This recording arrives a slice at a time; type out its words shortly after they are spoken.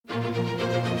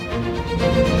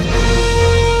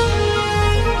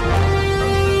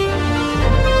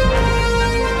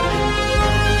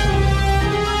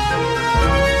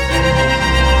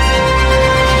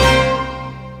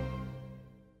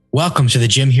Welcome to the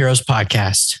Gym Heroes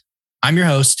Podcast. I'm your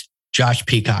host, Josh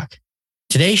Peacock.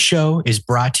 Today's show is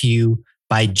brought to you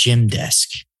by Gym Desk,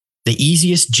 the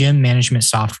easiest gym management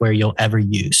software you'll ever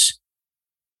use.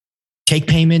 Take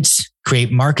payments,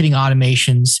 create marketing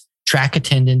automations, track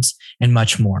attendance, and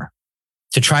much more.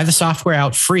 To try the software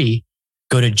out free,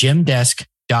 go to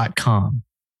gymdesk.com.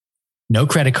 No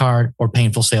credit card or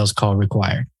painful sales call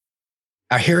required.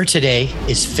 Our hero today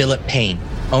is Phillip Payne,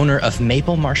 owner of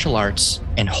Maple Martial Arts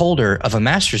and holder of a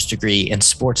master's degree in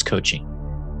sports coaching.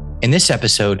 In this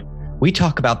episode, we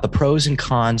talk about the pros and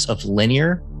cons of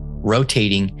linear,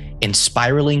 rotating, and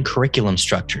spiraling curriculum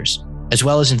structures, as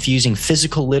well as infusing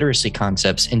physical literacy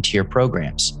concepts into your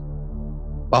programs.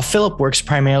 While Phillip works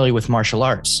primarily with martial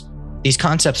arts, these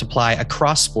concepts apply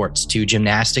across sports to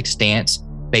gymnastics, dance,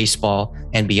 baseball,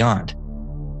 and beyond.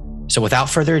 So without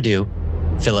further ado,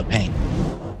 Phillip Payne.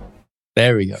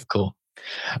 There we go. Cool.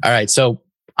 All right. So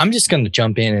I'm just going to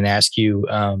jump in and ask you,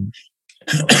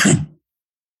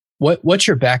 what's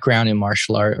your background in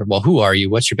martial art? Or, well, who are you?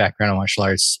 What's your background in martial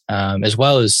arts? As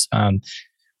well as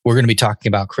we're going to be talking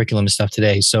about curriculum and stuff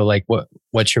today. So like,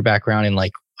 what's your background in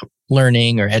like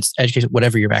learning or education,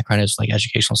 whatever your background is, like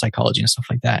educational psychology and stuff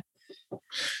like that?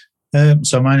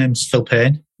 So my name's Phil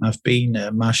Payne. I've been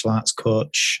a martial arts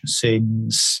coach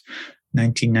since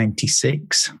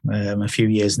 1996, a few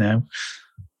years now.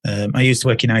 I used to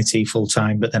work in IT full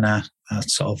time, but then I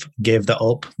sort of gave that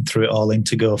up, threw it all in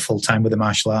to go full time with the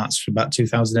martial arts for about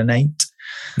 2008.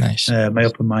 Nice. I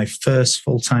opened my first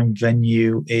full time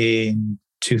venue in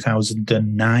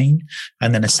 2009,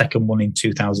 and then a second one in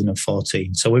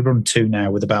 2014. So we run two now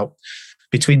with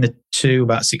between the two,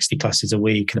 about 60 classes a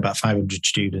week and about 500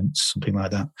 students, something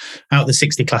like that. Out of the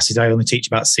 60 classes, I only teach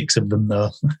about 6 of them,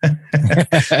 though.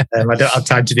 I don't have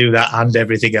time to do that and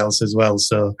everything else as well.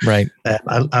 So right.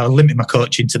 I'll limit my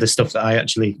coaching to the stuff that I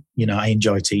actually, I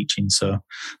enjoy teaching. So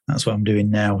that's what I'm doing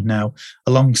now. Now,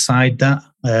 alongside that,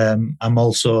 I'm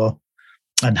also,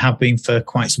 and have been for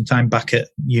quite some time, back at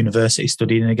university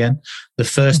studying again. The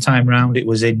first time round, it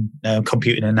was in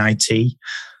computing and IT.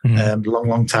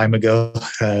 Long time ago.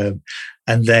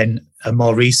 And then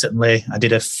more recently, I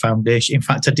did a foundation. In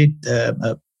fact, I did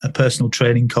a personal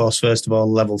training course, first of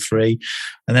all, level 3.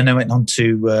 And then I went on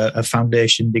to a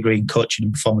foundation degree in coaching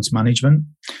and performance management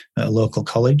at a local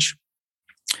college.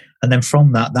 And then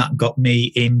from that got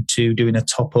me into doing a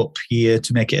top-up year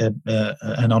to make it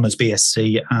an honours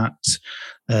BSc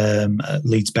at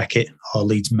Leeds Beckett, or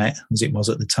Leeds Met, as it was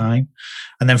at the time.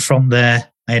 And then from there,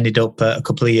 I ended up a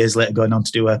couple of years later going on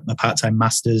to do a part-time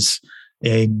master's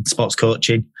in sports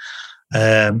coaching.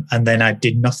 And then I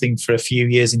did nothing for a few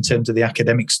years in terms of the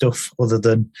academic stuff, other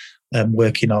than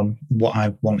working on what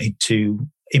I wanted to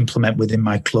implement within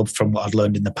my club from what I'd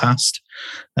learned in the past.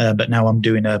 But now I'm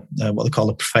doing what they call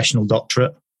a professional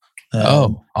doctorate.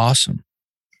 Awesome.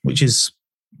 Which is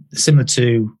similar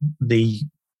to the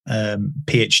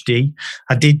PhD.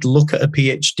 I did look at a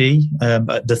PhD,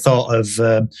 but the thought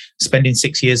of spending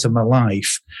 6 years of my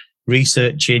life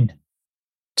researching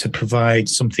to provide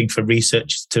something for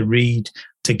researchers to read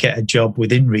to get a job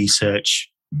within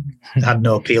research had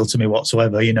no appeal to me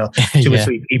whatsoever. Two or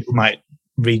three people might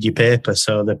read your paper.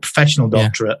 So the professional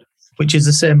doctorate, which is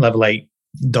the same level 8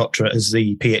 doctorate as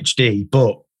the PhD,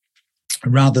 but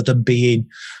rather than being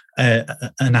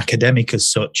an academic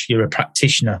as such, you're a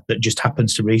practitioner that just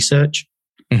happens to research.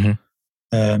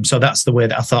 So that's the way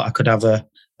that I thought I could have a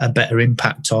better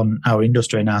impact on our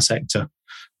industry and our sector,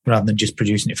 rather than just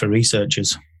producing it for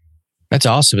researchers. That's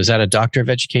awesome. Is that a doctor of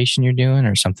education you're doing,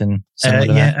 or something similar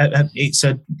to that? It's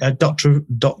a doctor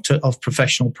of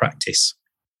professional practice.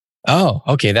 Oh,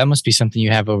 okay. That must be something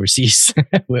you have overseas.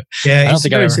 I don't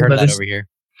think I've ever heard of that over here.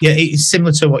 Yeah, it's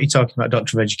similar to what you're talking about,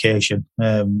 doctor of education.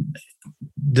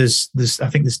 There's I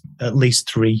think there's at least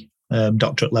 3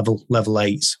 doctorate level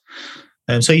 8s.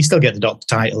 So you still get the doctor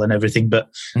title and everything,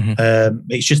 but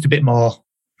it's just a bit more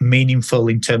meaningful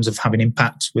in terms of having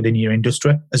impact within your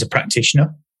industry as a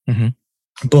practitioner.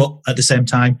 But at the same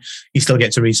time, you still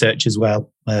get to research as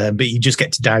well, but you just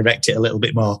get to direct it a little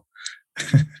bit more.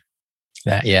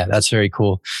 That's very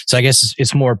cool. So I guess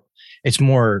it's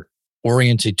more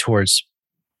oriented towards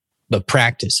the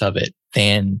practice of it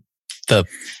than the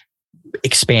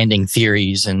expanding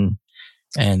theories and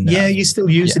And you're still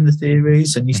using the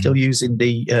theories, and you're still using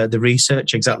the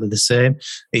research exactly the same.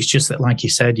 It's just that, like you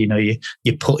said,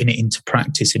 you're putting it into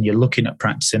practice, and you're looking at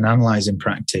practice and analysing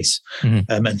practice,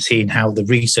 and seeing how the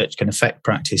research can affect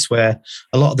practice. Where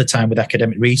a lot of the time with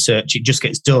academic research, it just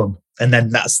gets done, and then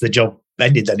that's the job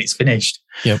ended, then it's finished.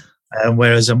 Yep.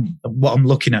 Whereas what I'm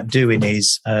looking at doing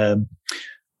is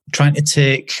trying to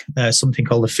take something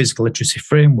called the physical literacy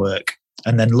framework,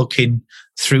 and then looking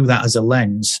through that as a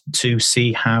lens to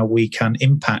see how we can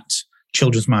impact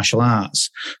children's martial arts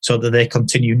so that they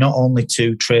continue not only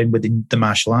to train within the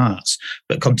martial arts,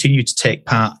 but continue to take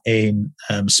part in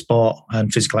sport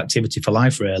and physical activity for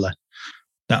life, really.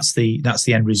 That's the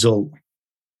end result,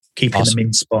 keeping them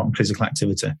in sport and physical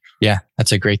activity. Yeah,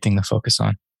 that's a great thing to focus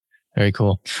on. Very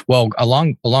cool. Well,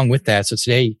 along with that, so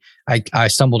today I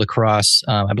stumbled across,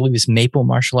 I believe it's Maple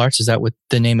Martial Arts. Is that what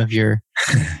the name of your?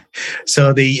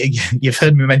 So you've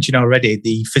heard me mention already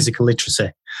the physical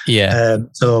literacy. Yeah.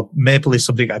 So Maple is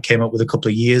something I came up with a couple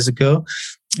of years ago.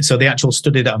 So the actual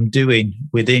study that I'm doing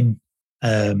within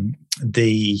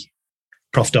the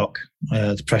Prof Doc,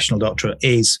 the professional doctorate,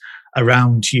 is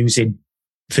around using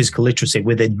physical literacy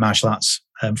within martial arts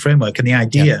framework, and the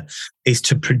idea is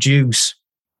to produce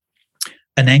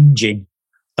an engine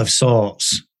of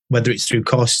sorts, whether it's through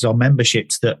courses or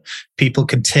memberships, that people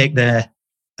can take their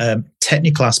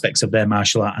technical aspects of their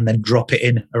martial art and then drop it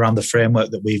in around the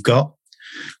framework that we've got,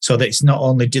 so that it's not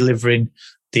only delivering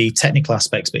the technical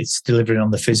aspects, but it's delivering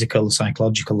on the physical, the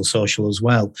psychological, the social as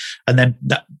well. And then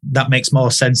that makes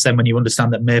more sense then when you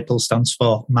understand that MAPLE stands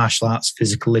for Martial Arts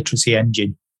Physical Literacy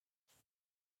Engine.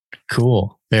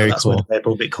 Cool. Very that's cool. That's where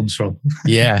Maple bit comes from.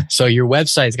 Yeah. So your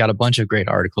website's got a bunch of great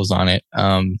articles on it.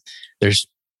 There's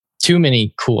too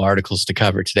many cool articles to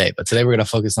cover today, but today we're going to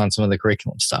focus on some of the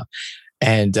curriculum stuff.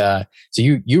 And so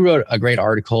you wrote a great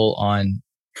article on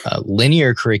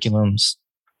linear curriculums,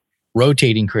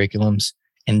 rotating curriculums,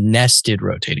 and nested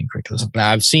rotating curriculums.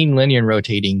 Now, I've seen linear and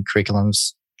rotating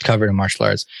curriculums covered in martial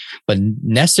arts, but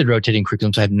nested rotating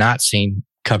curriculums I have not seen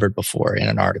covered before in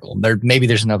an article. Maybe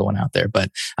there's another one out there, but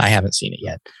I haven't seen it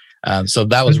yet. So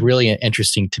that was really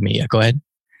interesting to me. Go ahead.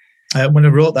 When I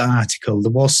wrote that article,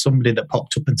 there was somebody that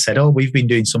popped up and said, "Oh, we've been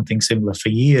doing something similar for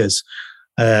years."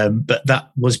 But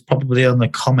that was probably on the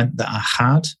comment that I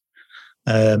had.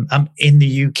 In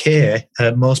the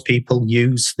UK, most people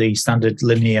use the standard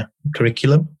linear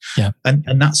curriculum,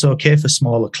 and that's okay for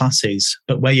smaller classes.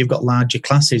 But where you've got larger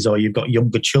classes or you've got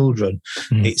younger children,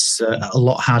 it's a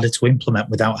lot harder to implement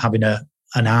without having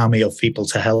an army of people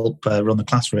to help run the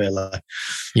class, really.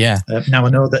 Yeah. Now, I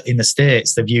know that in the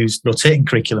States, they've used rotating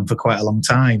curriculum for quite a long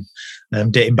time,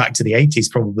 dating back to the 80s,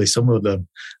 probably some of them.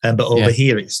 But over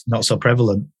here, it's not so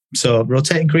prevalent. So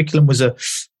rotating curriculum was a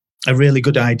really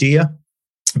good idea.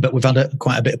 But we've had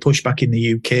quite a bit of pushback in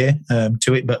the UK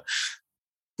to it. But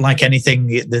like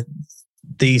anything,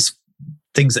 these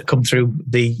things that come through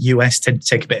the US tend to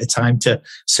take a bit of time to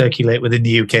circulate within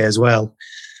the UK as well.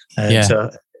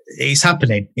 So it's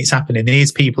happening. It's happening.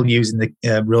 There's people using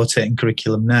the rotating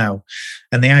curriculum now.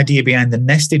 And the idea behind the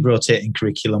nested rotating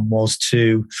curriculum was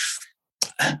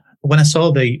when I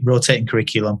saw the rotating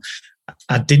curriculum,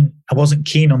 I wasn't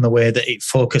keen on the way that it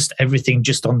focused everything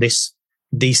just on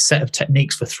these set of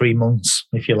techniques for 3 months,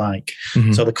 if you like.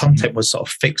 So the content was sort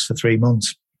of fixed for 3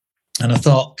 months. And I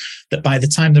thought that by the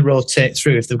time they rotate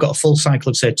through, if they've got a full cycle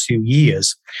of, say, 2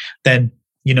 years, then,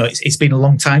 it's been a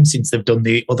long time since they've done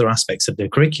the other aspects of their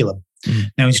curriculum.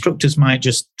 Now, instructors might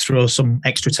just throw some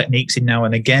extra techniques in now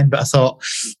and again, but I thought,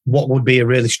 what would be a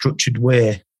really structured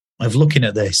way of looking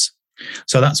at this?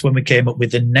 So that's when we came up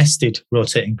with the nested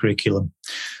rotating curriculum.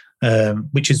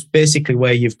 Which is basically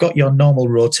where you've got your normal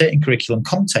rotating curriculum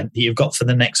content that you've got for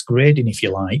the next grading, if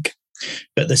you like,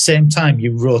 but at the same time,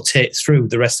 you rotate through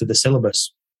the rest of the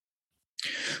syllabus.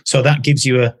 So that gives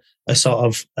you a sort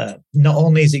of, not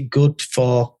only is it good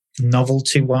for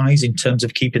novelty-wise in terms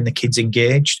of keeping the kids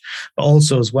engaged, but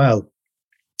also as well,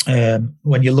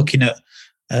 when you're looking at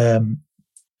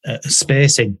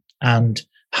spacing and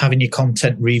having your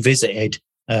content revisited,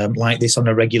 like this on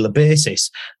a regular basis,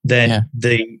 then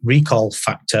the recall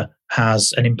factor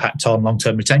has an impact on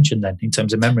long-term retention then in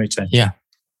terms of memory retention. Yeah.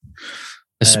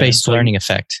 The spaced learning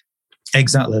effect.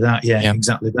 Exactly that. Yeah,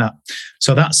 exactly that.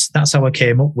 So that's how I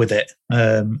came up with it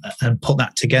and put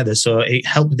that together. So it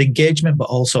helped with engagement, but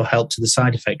also helped to the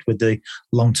side effect with the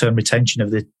long-term retention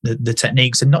of the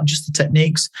techniques, and not just the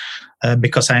techniques,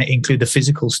 because I include the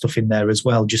physical stuff in there as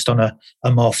well, just on a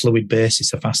more fluid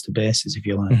basis, a faster basis, if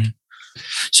you like.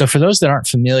 So for those that aren't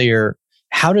familiar,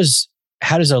 how does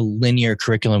a linear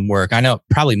curriculum work? I know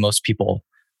probably most people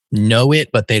know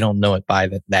it, but they don't know it by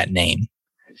that name.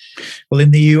 Well,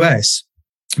 in the US,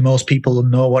 most people will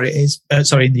know what it is.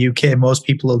 In the UK, most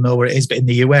people will know what it is. But in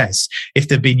the US, if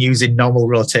they've been using normal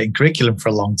rotating curriculum for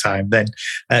a long time, then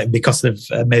because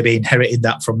they've maybe inherited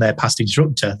that from their past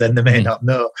instructor, then they may not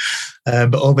know.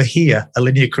 But over here, a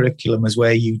linear curriculum is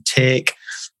where you take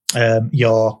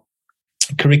your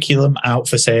curriculum out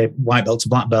for, say, white belt to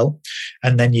black belt,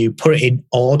 and then you put it in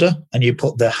order, and you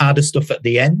put the harder stuff at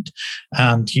the end,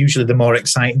 and usually the more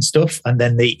exciting stuff, and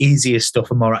then the easier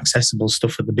stuff and more accessible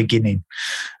stuff at the beginning.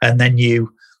 And then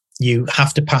you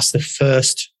have to pass the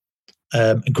first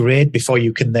grade before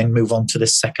you can then move on to the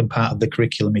second part of the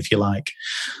curriculum, if you like.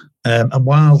 And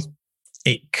while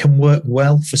it can work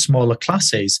well for smaller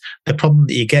classes, the problem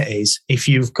that you get is if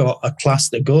you've got a class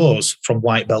that goes from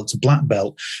white belt to black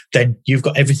belt, then you've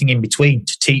got everything in between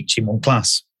to teach in one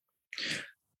class.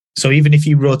 So even if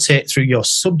you rotate through your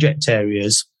subject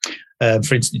areas,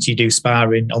 for instance, you do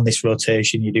sparring on this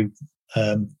rotation, you do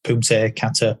pumse,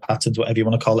 kata, patterns, whatever you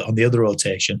want to call it on the other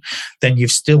rotation, then you've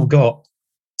still got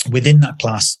within that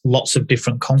class lots of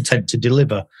different content to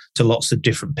deliver to lots of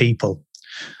different people.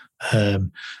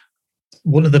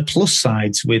 One of the plus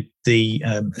sides with the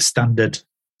standard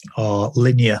or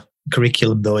linear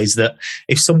curriculum, though, is that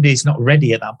if somebody's not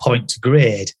ready at that point to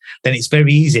grade, then it's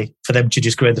very easy for them to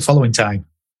just grade the following time.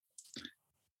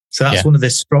 So that's one of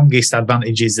the strongest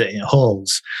advantages that it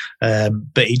holds. But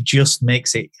it just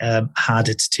makes it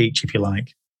harder to teach, if you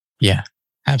like. Yeah,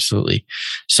 absolutely.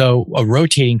 So a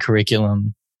rotating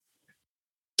curriculum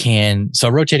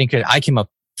I came up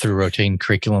through rotating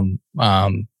curriculum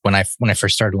when I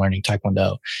first started learning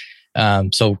Taekwondo.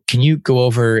 So can you go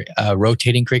over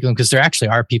rotating curriculum? Because there actually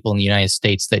are people in the United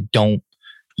States that don't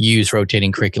use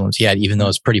rotating curriculums yet, even though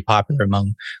it's pretty popular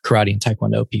among karate and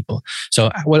Taekwondo people.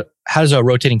 So how does a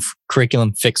rotating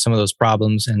curriculum fix some of those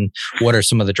problems, and what are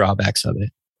some of the drawbacks of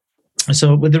it?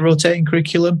 So with the rotating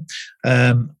curriculum,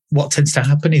 what tends to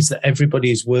happen is that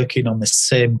everybody is working on the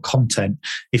same content.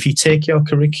 If you take your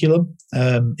curriculum,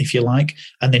 if you like,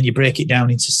 and then you break it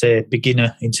down into, say,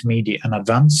 beginner, intermediate, and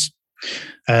advanced,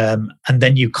 and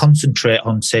then you concentrate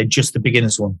on, say, just the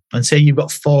beginners one, and say you've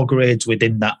got 4 grades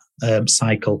within that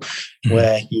cycle,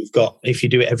 where you've got, if you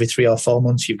do it every 3 or 4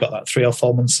 months, you've got that 3 or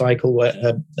 4 month cycle where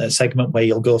segment where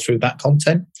you'll go through that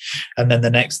content, and then the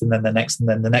next, and then the next, and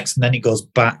then the next, and then it goes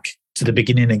back to the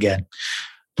beginning again.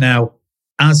 Now,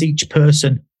 as each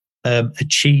person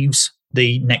achieves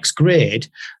the next grade,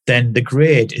 then the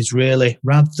grade is really,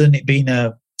 rather than it being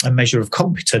a measure of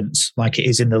competence like it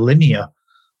is in the linear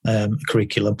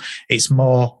curriculum, it's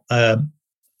more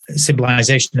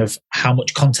symbolization of how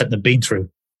much content they've been through.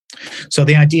 So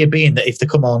the idea being that if they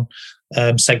come on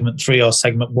segment 3 or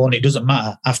segment 1, it doesn't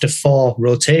matter. After 4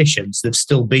 rotations, they've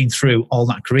still been through all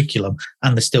that curriculum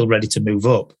and they're still ready to move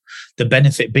up. The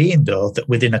benefit being, though, that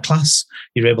within a class,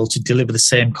 you're able to deliver the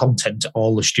same content to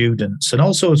all the students. And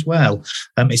also as well,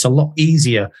 it's a lot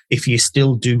easier if you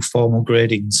still do formal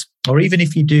gradings, or even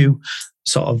if you do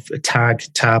sort of a tag,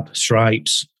 tab,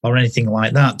 stripes, or anything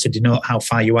like that to denote how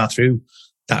far you are through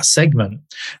that segment,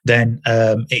 then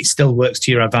it still works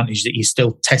to your advantage that you're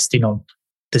still testing on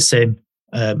the same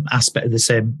aspect of the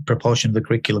same proportion of the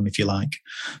curriculum, if you like.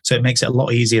 So it makes it a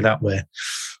lot easier that way.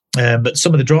 But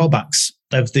some of the drawbacks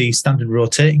of the standard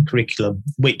rotating curriculum,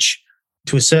 which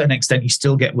to a certain extent you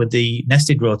still get with the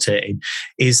nested rotating,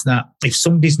 is that if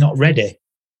somebody's not ready,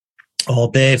 or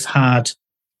they've had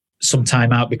some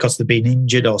time out because they've been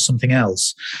injured or something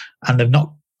else, and they've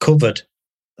not covered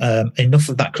enough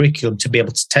of that curriculum to be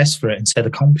able to test for it and say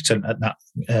they're competent at that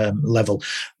level,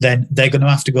 then they're going to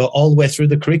have to go all the way through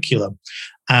the curriculum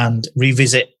and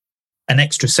revisit an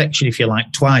extra section, if you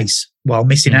like, twice, while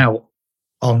missing out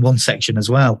on one section as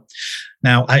well.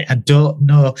 Now, I don't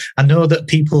know. I know that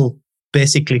people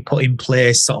basically put in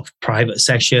place sort of private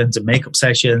sessions and makeup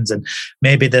sessions, and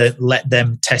maybe they let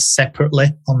them test separately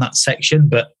on that section,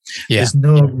 but there's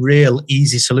no real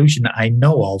easy solution that I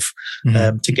know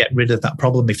of to get rid of that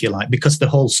problem, if you like, because the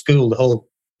whole school, the whole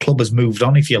club has moved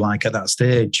on, if you like, at that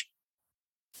stage.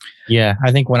 Yeah,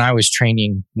 I think when I was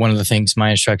training, one of the things my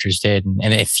instructors did,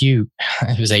 and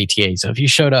it was ATA, so if you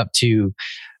showed up to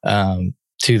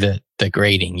the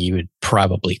grading, you would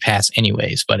probably pass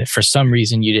anyways. But if for some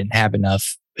reason you didn't have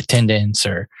enough attendance,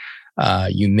 or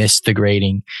you missed the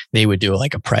grading, they would do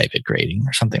like a private grading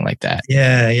or something like that.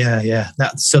 Yeah.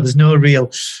 So there's no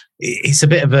real. It's a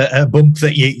bit of a bump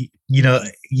that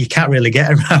you can't really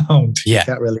get around. Yeah. You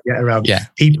can't really get around. Yeah.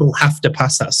 People have to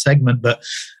pass that segment, but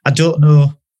I don't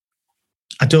know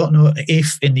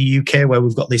if in the UK, where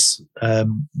we've got this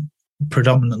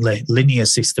predominantly linear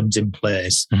systems in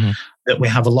place, that we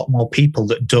have a lot more people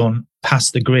that don't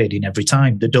pass the grading every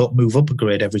time. They don't move up a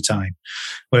grade every time.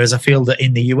 Whereas I feel that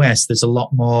in the US, there's a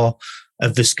lot more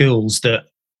of the schools that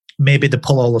maybe they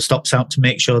pull all the stops out to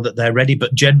make sure that they're ready,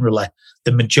 but generally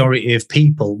the majority of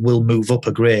people will move up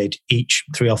a grade each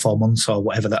 3 or 4 months or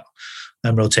whatever that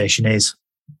rotation is.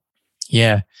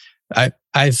 Yeah.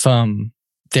 I've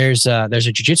there's a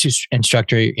jiu-jitsu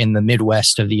instructor in the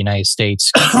Midwest of the United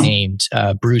States named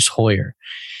Bruce Hoyer,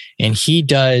 and he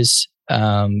does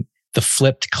the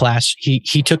flipped class.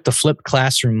 He took the flipped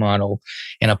classroom model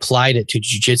and applied it to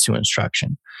jiu-jitsu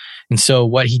instruction. And so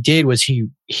what he did was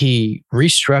he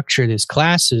restructured his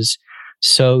classes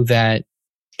so that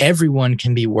everyone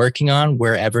can be working on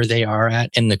wherever they are at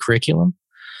in the curriculum,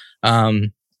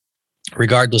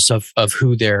 regardless of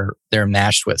who they're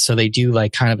matched with. So they do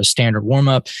like kind of a standard warm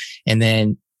up, and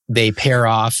then they pair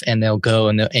off and they'll go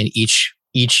and each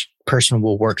person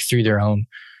will work through their own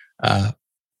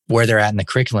where they're at in the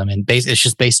curriculum. And it's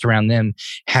just based around them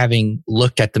having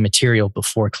looked at the material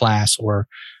before class, or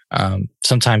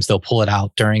sometimes they'll pull it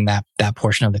out during that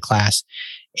portion of the class.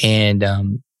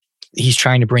 And he's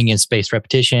trying to bring in spaced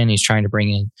repetition. He's trying to bring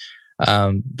in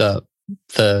the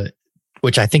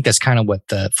which I think that's kind of what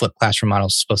the flipped classroom model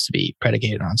is supposed to be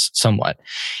predicated on somewhat.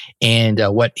 And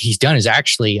what he's done is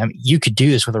actually, I mean, you could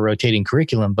do this with a rotating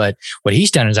curriculum, but what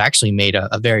he's done is actually made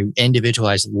a very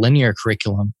individualized linear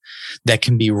curriculum that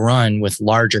can be run with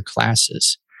larger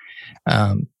classes.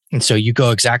 And so you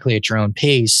go exactly at your own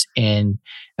pace. And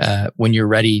when you're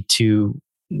ready to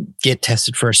get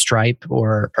tested for a stripe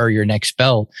or your next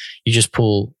belt, you just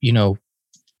pull, you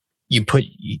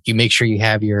make sure you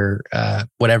have your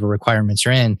whatever requirements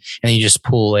are in, and then you just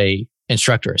pull a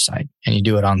instructor aside and you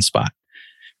do it on the spot.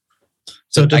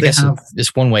 So I guess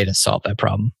it's one way to solve that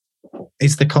problem.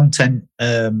 Is the content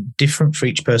different for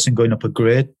each person going up a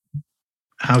grade?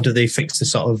 How do they fix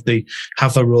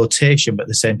have a rotation, but at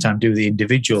the same time do the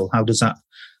individual? How does that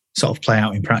sort of play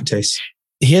out in practice?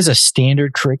 He has a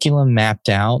standard curriculum mapped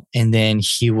out, and then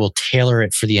he will tailor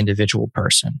it for the individual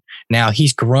person. Now,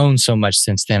 he's grown so much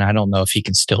since then, I don't know if he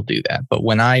can still do that. But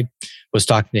when I was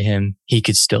talking to him, he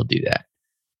could still do that.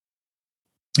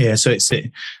 Yeah, so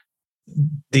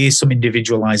there is some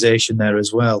individualization there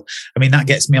as well. I mean, that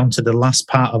gets me onto the last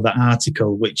part of that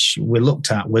article, which we looked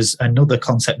at, was another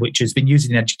concept which has been used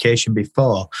in education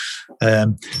before.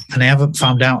 And I haven't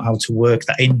found out how to work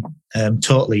that in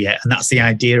totally yet. And that's the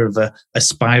idea of a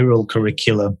spiral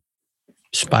curriculum.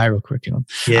 Spiral curriculum.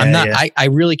 Yeah, I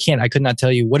really can't. I could not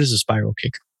tell you, what is a spiral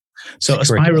kick. So a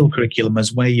spiral curriculum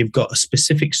is where you've got a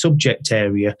specific subject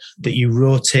area that you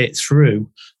rotate through,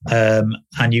 and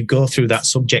you go through that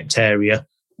subject area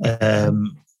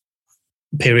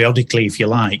periodically, if you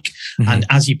like. Mm-hmm. And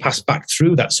as you pass back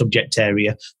through that subject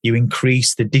area, you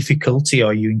increase the difficulty,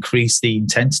 or you increase the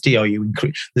intensity, or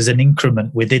there's an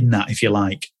increment within that, if you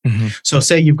like. Mm-hmm. So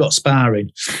say you've got sparring.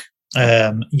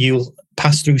 You'll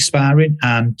pass through sparring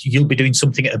and you'll be doing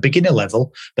something at a beginner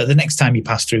level, but the next time you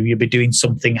pass through, you'll be doing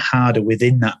something harder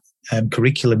within that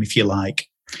curriculum, if you like.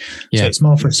 Yeah. So it's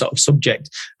more for a sort of subject.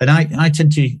 And I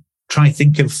tend to try and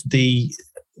think of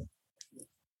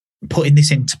putting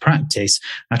this into practice.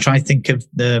 I try and think of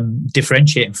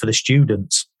differentiating for the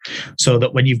students, so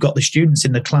that when you've got the students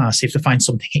in the class, if they find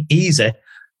something easy,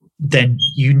 then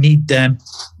you need them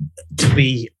to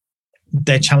be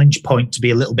their challenge point to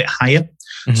be a little bit higher,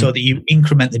 mm-hmm. so that you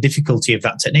increment the difficulty of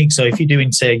that technique. So if you're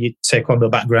doing, say, your taekwondo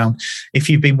background, if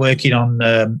you've been working on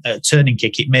a turning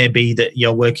kick, it may be that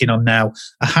you're working on now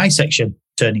a high section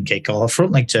turning kick, or a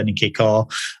front leg turning kick, or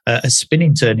a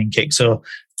spinning turning kick. So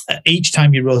each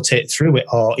time you rotate through it,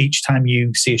 or each time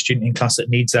you see a student in class that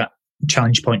needs that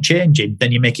challenge point changing,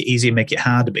 then you make it easier, make it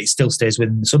harder, but it still stays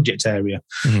within the subject area.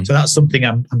 Mm-hmm. So that's something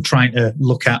I'm trying to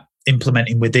look at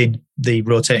implementing within the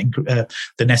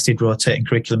nested rotating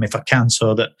curriculum, if I can,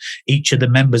 so that each of the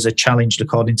members are challenged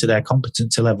according to their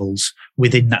competency levels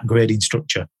within that grading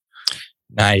structure.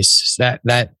 Nice.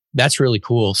 That's really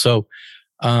cool. So,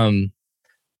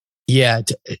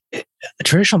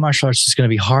 traditional martial arts is going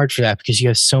to be hard for that, because you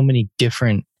have so many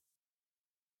different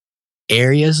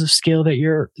areas of skill that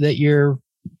you're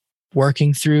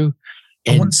working through.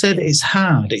 I wouldn't say that it's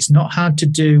hard. It's not hard to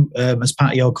do as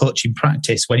part of your coaching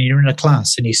practice. When you're in a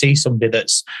class and you see somebody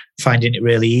that's finding it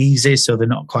really easy, so they're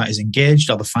not quite as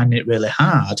engaged, or they're finding it really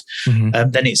hard,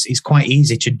 mm-hmm. Then it's quite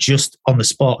easy to just on the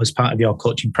spot, as part of your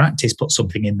coaching practice, put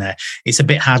something in there. It's a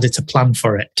bit harder to plan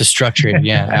for it, to structure it,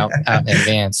 out in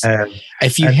advance.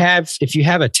 If you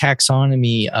have a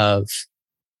taxonomy of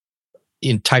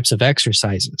types of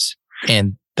exercises,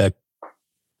 and the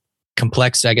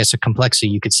complex, I guess a complexity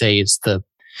you could say, is the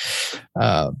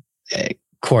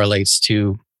correlates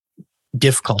to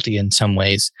difficulty in some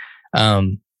ways.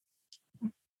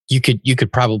 You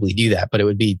could probably do that, but it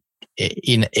would be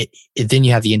then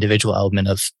you have the individual element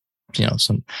of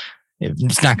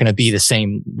it's not going to be the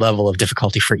same level of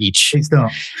difficulty for each. It's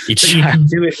not. But you can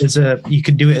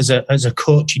do it as a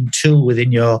coaching tool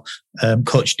within your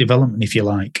coach development, if you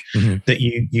like. Mm-hmm. That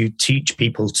you teach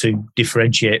people to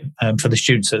differentiate for the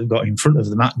students that have got in front of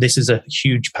them. This is a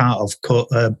huge part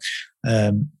of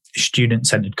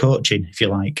student-centered coaching, if you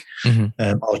like,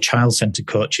 mm-hmm. Or child-centered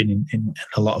coaching in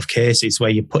a lot of cases, where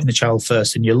you're putting the child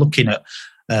first and you're looking at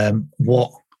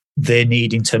what they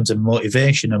need in terms of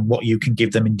motivation and what you can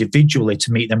give them individually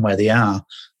to meet them where they are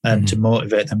and to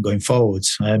motivate them going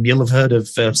forwards. You'll have heard of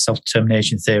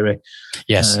self-determination theory,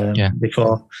 yes,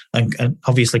 before, and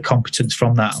obviously competence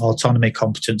from that, autonomy,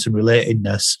 competence, and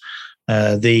relatedness.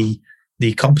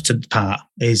 The competent part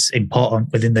is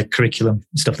important within the curriculum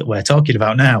stuff that we're talking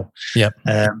about now. Yep.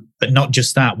 But not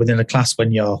just that, within a class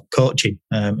when you're coaching,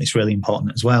 it's really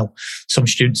important as well. Some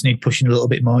students need pushing a little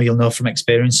bit more, you'll know from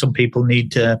experience. Some people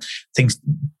need things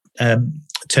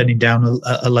turning down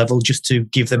a level just to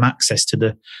give them access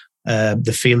to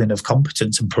the feeling of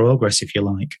competence and progress, if you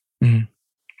like. Mm-hmm.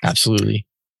 Absolutely.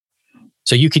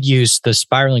 So you could use the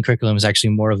spiraling curriculum as actually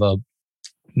more of a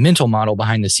mental model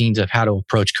behind the scenes of how to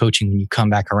approach coaching when you come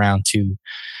back around to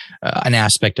an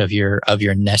aspect of your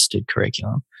nested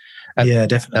curriculum. Yeah,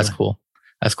 definitely.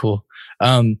 That's cool.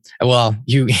 Well,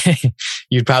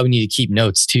 you'd probably need to keep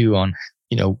notes too on,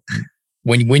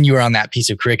 when you were on that piece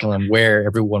of curriculum where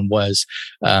everyone was.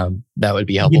 That would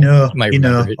be helpful.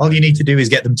 All you need to do is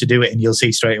get them to do it, and you'll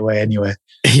see straight away anyway.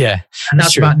 Yeah, and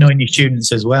that's about knowing your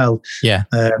students as well. Yeah,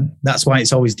 that's why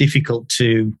it's always difficult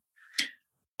to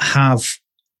have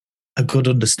a good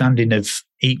understanding of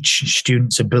each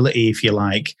student's ability, if you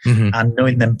like, mm-hmm. and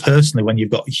knowing them personally when you've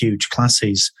got huge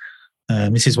classes.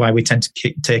 This is why we tend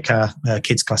to take our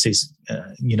kids' classes,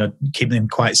 keep them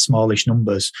quite smallish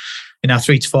numbers. In our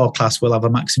 3 to 4 class, we'll have a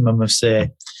maximum of, say,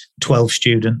 12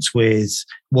 students with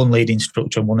one lead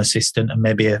instructor and one assistant and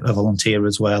maybe a volunteer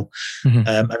as well. Mm-hmm.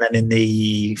 And then in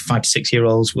the 5 to 6 year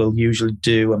olds, we'll usually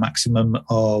do a maximum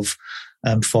of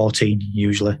 14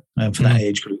 usually for mm-hmm. that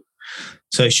age group.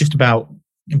 So it's just about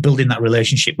building that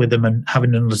relationship with them and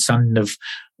having an understanding of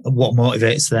what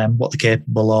motivates them, what they're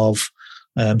capable of,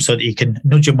 so that you can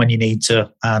nudge them when you need to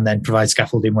and then provide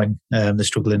scaffolding when they're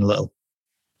struggling a little.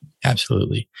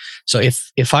 Absolutely. So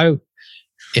if I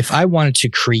wanted to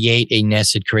create a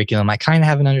nested curriculum, I kind of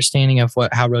have an understanding of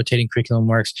how rotating curriculum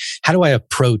works. How do I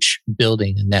approach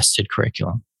building a nested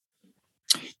curriculum?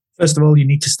 First of all, you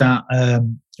need to start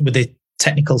with the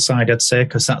technical side, I'd say,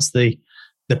 because that's the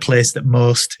place that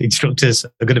most instructors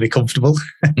are going to be comfortable.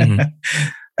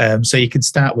 Mm-hmm. So you can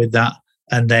start with that.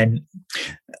 And then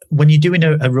when you're doing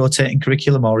a rotating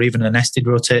curriculum or even a nested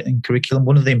rotating curriculum,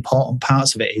 one of the important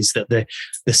parts of it is that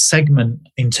the segment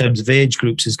in terms of age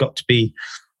groups has got to be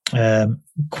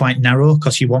quite narrow,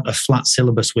 because you want a flat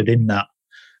syllabus within that,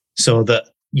 so that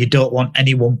you don't want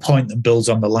any one point that builds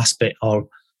on the last bit or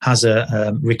has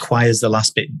requires the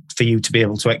last bit for you to be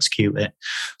able to execute it.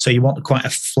 So you want quite a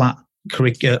flat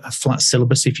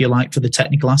syllabus, if you like, for the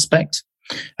technical aspect.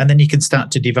 And then you can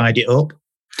start to divide it up.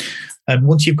 And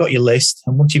once you've got your list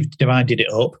and once you've divided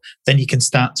it up, then you can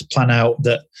start to plan out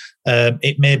that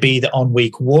it may be that on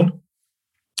week 1,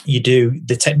 you do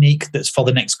the technique that's for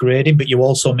the next grading, but you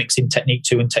also mix in technique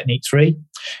 2 and technique 3.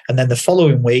 And then the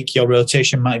following week, your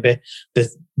rotation might be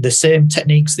the same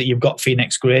techniques that you've got for your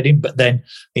next grading, but then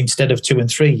instead of 2 and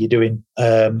 3, you're doing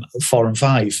 4 and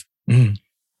 5. Mm.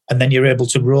 And then you're able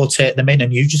to rotate them in,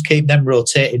 and you just keep them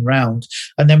rotating round.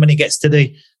 And then when it gets to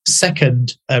the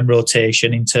second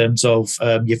rotation, in terms of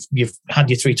you've had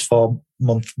your 3 to 4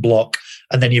 month block,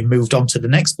 and then you've moved on to the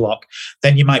next block,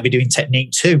 then you might be doing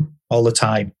technique 2 all the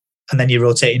time, and then you're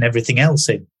rotating everything else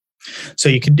in. So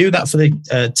you can do that for the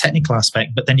technical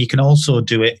aspect, but then you can also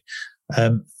do it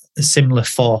similar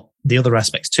for the other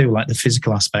aspects too, like the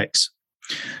physical aspects.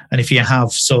 And if you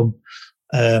have some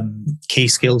key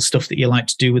skills stuff that you like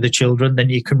to do with the children, then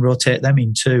you can rotate them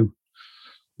in too.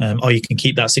 Or you can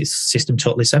keep that system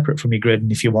totally separate from your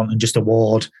grading if you want, and just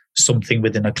award something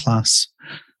within a class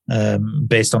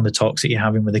based on the talks that you're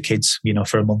having with the kids,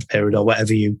 for a month period or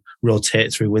whatever you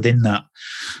rotate through within that.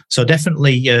 So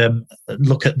definitely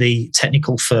look at the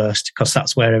technical first, because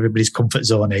that's where everybody's comfort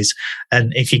zone is.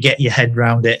 And if you get your head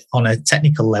around it on a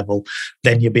technical level,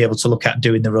 then you'll be able to look at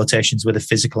doing the rotations with the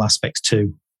physical aspects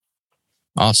too.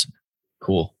 Awesome.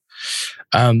 Cool.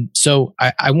 So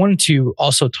I wanted to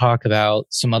also talk about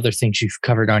some other things you've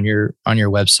covered on your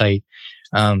website.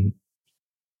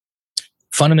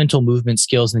 fundamental movement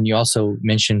skills, and you also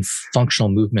mentioned functional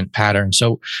movement patterns.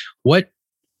 So what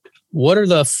are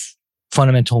the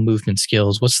fundamental movement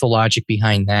skills? What's the logic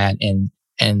behind that, and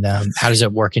how does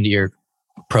it work into your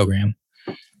program?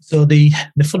 So the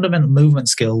fundamental movement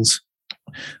skills,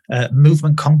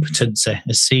 movement competency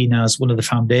is seen as one of the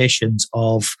foundations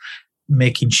of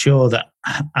making sure that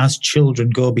as children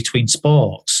go between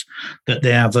sports, that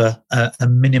they have a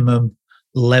minimum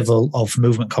level of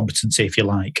movement competency, if you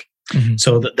like,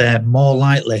 so that they're more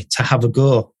likely to have a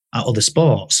go at other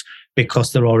sports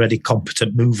because they're already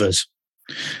competent movers.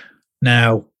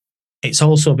 Now, it's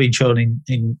also been shown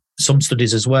in some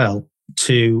studies as well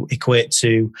to equate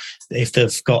to, if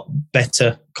they've got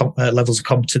better levels of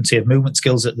competency of movement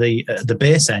skills at the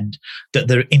base end, that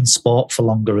they're in sport for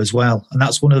longer as well. And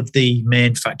that's one of the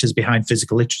main factors behind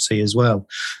physical literacy as well,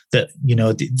 that, you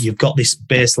know, you've got this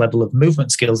base level of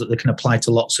movement skills that they can apply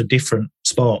to lots of different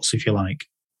sports, if you like.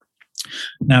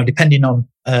 Now, depending on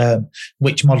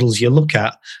which models you look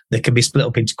at, they can be split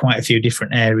up into quite a few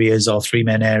different areas, or three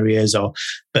main areas,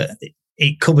 but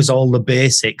it covers all the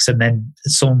basics, and then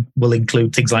some will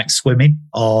include things like swimming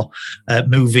or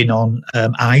moving on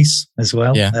ice as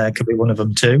well. Could be one of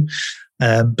them too.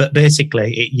 But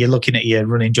basically, you're looking at your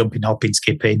running, jumping, hopping,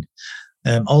 skipping,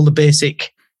 all the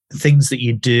basic things that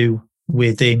you do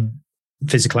within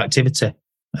physical activity,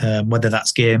 whether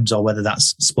that's games or whether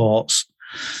that's sports.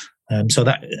 So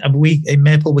that in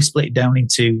Maple, we split it down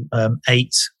into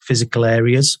 8 physical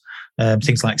areas.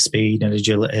 Things like speed and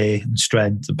agility and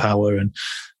strength and power, and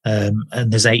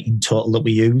there's 8 in total that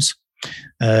we use.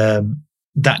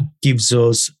 That gives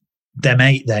us them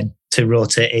 8 then to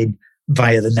rotate in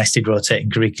via the nested rotating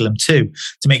curriculum too,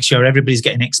 to make sure everybody's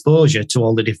getting exposure to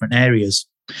all the different areas.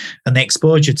 And the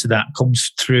exposure to that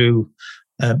comes through,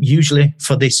 usually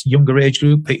for this younger age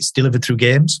group, it's delivered through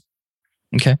games.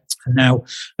 Okay. Now,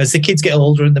 as the kids get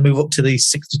older and they move up to the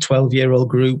 6 to 12-year-old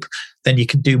group, then you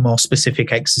can do more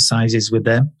specific exercises with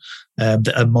them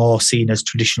that are more seen as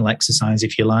traditional exercise,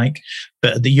 if you like.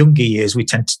 But at the younger years, we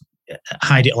tend to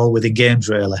hide it all within games,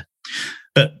 really.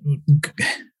 But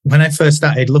when I first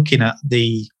started looking at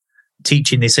the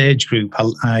teaching this age group,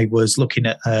 I was looking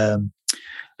at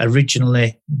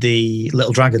originally the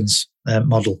Little Dragons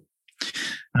model.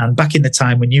 And back in the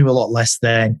time, we knew a lot less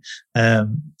then,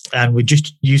 and we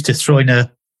just used to throw in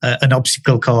an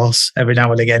obstacle course every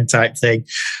now and again type thing,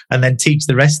 and then teach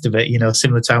the rest of it, you know,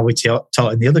 similar to how we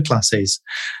taught in the other classes.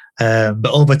 But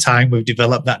over time, we've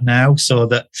developed that now so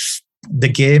that the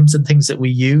games and things that we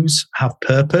use have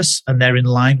purpose and they're in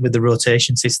line with the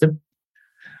rotation system.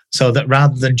 So that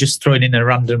rather than just throwing in a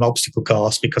random obstacle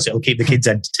course because it'll keep the kids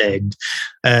entertained,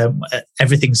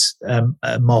 everything's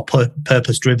more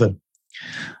purpose-driven.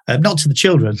 Not to the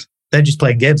children, they're just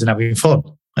playing games and having fun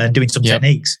and doing some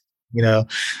techniques, you know.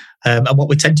 And what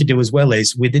we tend to do as well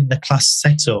is within the class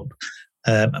setup,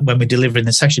 when we're delivering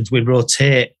the sessions, we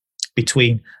rotate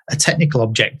between a technical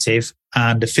objective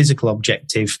and a physical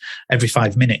objective every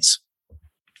 5 minutes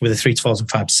with the 3 to 4s and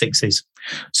 5 to 6s.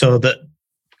 So that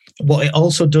what it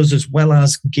also does, as well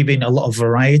as giving a lot of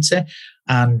variety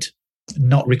and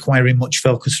not requiring much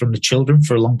focus from the children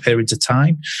for long periods of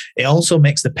time, it also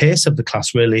makes the pace of the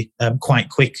class really quite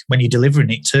quick when you're delivering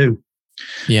it too.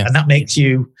 Yeah. And that makes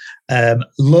you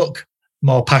look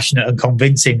more passionate and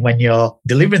convincing when you're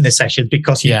delivering the sessions,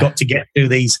 because you've got to get through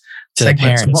these to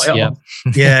segments. The parents,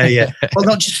 Well,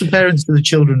 not just the parents, to the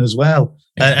children as well.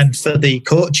 And for the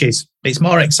coaches, it's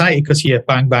more exciting because you're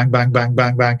bang, bang, bang, bang,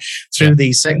 bang, bang through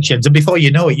these sections. And before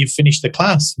you know it, you've finished the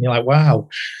class. And you're like, wow.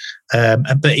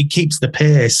 But it keeps the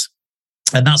pace.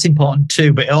 And that's important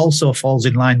too. But it also falls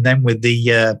in line then with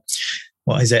the,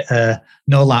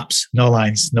 no laps, no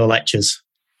lines, no lectures.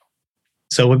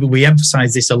 So we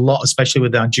emphasize this a lot, especially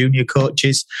with our junior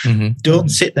coaches. Don't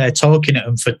sit there talking at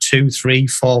them for 2, 3,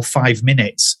 4, 5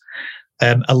 minutes.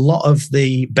 A lot of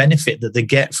the benefit that they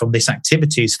get from this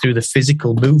activity is through the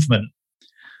physical movement.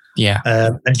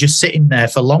 And just sitting there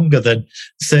for longer than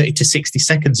 30 to 60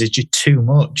 seconds is just too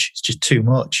much. It's just too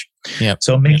much.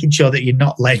 So making sure that you're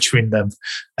not lecturing them,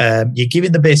 you're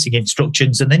giving the basic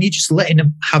instructions, and then you're just letting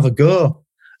them have a go.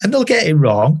 And they'll get it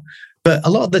wrong, but a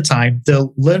lot of the time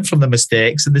they'll learn from the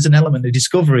mistakes, and there's an element of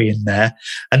discovery in there,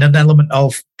 and an element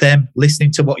of them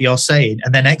listening to what you're saying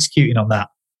and then executing on that.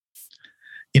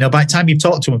 You know, by the time you've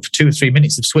talked to them for 2 or 3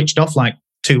 minutes, they've switched off like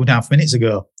 2.5 minutes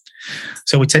ago.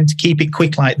 So we tend to keep it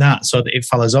quick like that so that it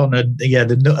follows on. And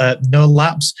no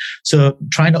laps. So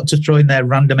try not to throw in there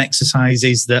random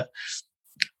exercises that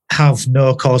have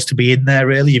no cause to be in there,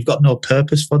 really. You've got no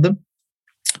purpose for them.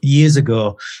 Years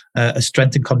ago, a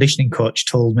strength and conditioning coach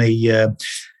told me,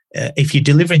 if you're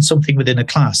delivering something within a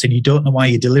class and you don't know why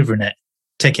you're delivering it,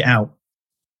 take it out.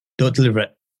 Don't deliver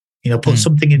it. Put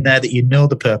something in there that you know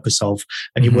the purpose of,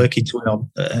 and you're working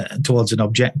towards an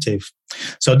objective.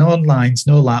 So no lines,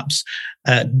 no laps,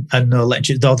 and no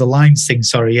lectures. Oh, the lines thing,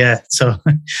 sorry, yeah. So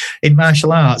in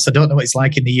martial arts, I don't know what it's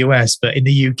like in the US, but in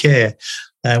the UK,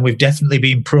 we've definitely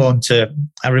been prone to.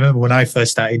 I remember when I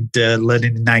first started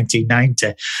learning in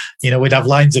 1990, we'd have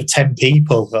lines of 10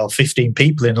 people or 15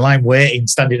 people in a line waiting,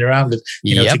 standing around,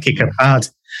 to kick a pad.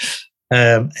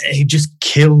 It just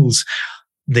kills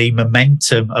the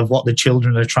momentum of what the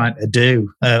children are trying to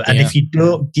do. And if you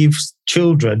don't give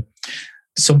children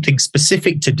something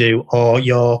specific to do, or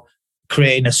you're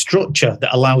creating a structure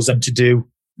that allows them to do,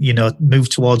 move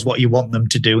towards what you want them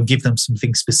to do and give them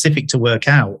something specific to work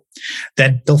out,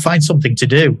 then they'll find something to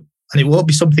do. And it won't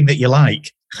be something that you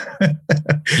like.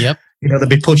 Yep. They'll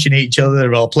be pushing each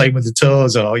other or playing with the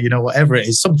toes or, whatever it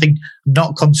is, something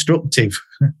not constructive.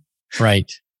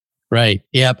 Right.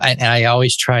 Yep. I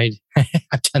always tried.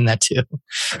 I've done that too.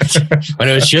 When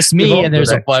it was just me and there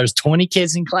was 20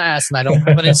 kids in class and I don't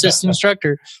have an assistant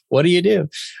instructor, what do you do?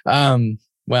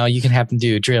 Well, you can have them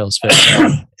do drills, but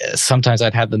sometimes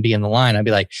I'd have them be in the line. I'd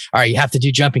be like, all right, you have to do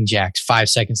jumping jacks. 5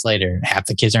 seconds later, half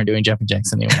the kids aren't doing jumping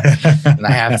jacks anymore. And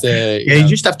I have to... you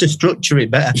just have to structure it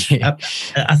better. Yeah.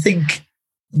 I think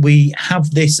we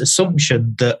have this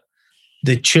assumption that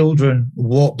the children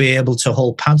won't be able to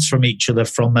hold pads from each other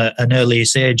from an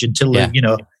earliest age until they're,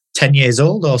 10 years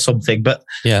old or something. But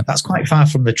that's quite far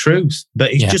from the truth.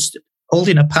 But it's just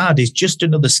holding a pad is just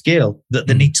another skill that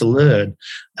they need to learn.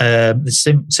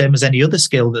 The same as any other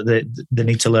skill that they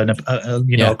need to learn,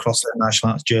 across their martial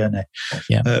arts journey.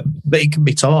 Yeah. But it can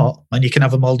be taught, and you can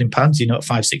have them holding pads, at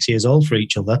 5, 6 years old for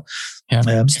each other.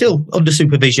 Yeah. Still under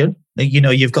supervision.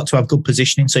 You've got to have good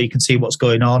positioning so you can see what's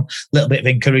going on. A little bit of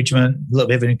encouragement, on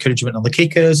the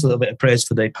kickers, a little bit of praise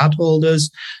for the pad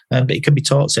holders. But it can be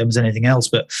taught, same as anything else.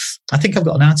 But I think I've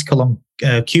got an article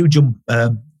on Q jump.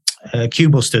 Q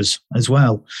busters as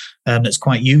well. That's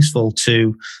quite useful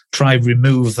to try and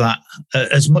remove that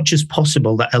as much as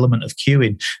possible, that element of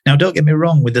queuing. Now, don't get me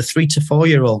wrong, with the 3 to 4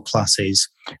 year old classes,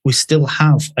 we still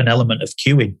have an element of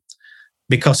queuing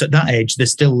because at that age, they're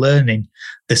still learning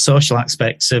the social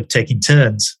aspects of taking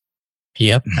turns.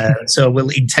 Yep. So we'll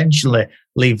intentionally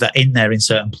leave that in there in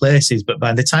certain places. But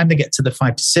by the time they get to the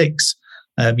 5 to 6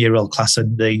 year old class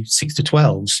and the 6 to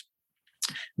 12s,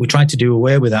 we try to do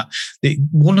away with that.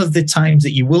 One of the times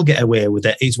that you will get away with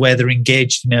it is where they're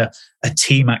engaged in a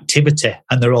team activity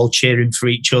and they're all cheering for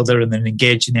each other and they're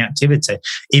engaged in the activity,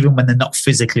 even when they're not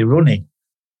physically running.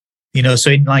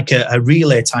 So in like a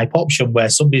relay type option where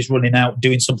somebody's running out,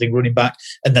 doing something, running back,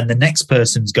 and then the next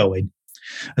person's going.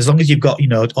 As long as you've got,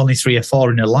 only 3 or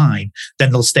 4 in a line,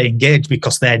 then they'll stay engaged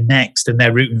because they're next and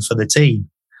they're rooting for the team.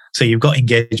 So you've got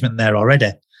engagement there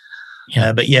already.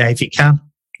 Yeah. But if you can,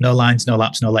 no lines, no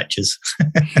laps, no lectures.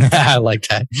 I like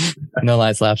that. No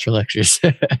lines, laps, or lectures.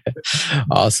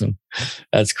 Awesome.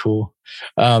 That's cool.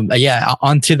 On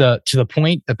to the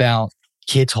point about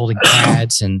kids holding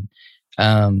pads and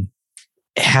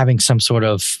having some sort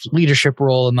of leadership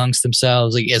role amongst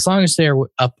themselves. Like, as long as they're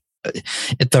up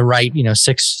at the right,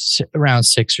 around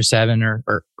 6 or 7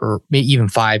 or maybe even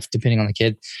 5, depending on the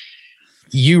kid.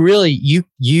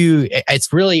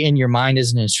 It's really in your mind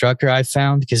as an instructor, I've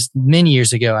found, because many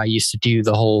years ago, I used to do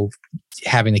the whole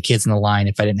having the kids in the line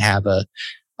if I didn't have a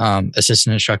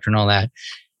assistant instructor and all that.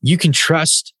 You can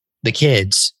trust the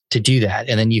kids to do that.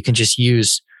 And then you can just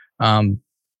use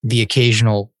the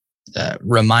occasional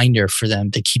reminder for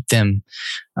them to keep them,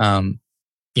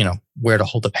 where to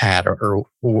hold the pad or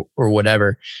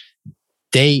whatever.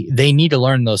 They need to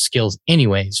learn those skills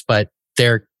anyways, but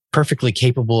they're perfectly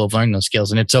capable of learning those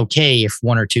skills. And it's okay if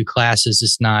 1 or 2 classes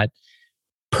is not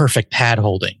perfect pad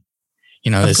holding.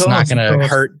 It's not going to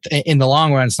hurt in the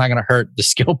long run. It's not going to hurt the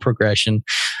skill progression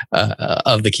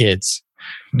of the kids.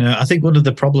 No, I think one of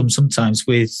the problems sometimes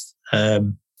with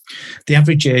the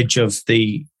average age of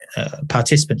the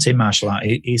participants in martial art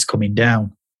is coming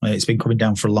down. It's been coming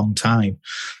down for a long time.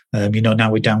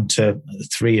 Now we're down to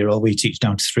 3-year-old. We teach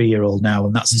down to 3-year-old now.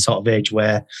 And that's the sort of age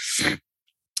where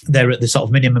they're at the sort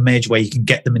of minimum age where you can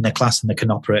get them in their class and they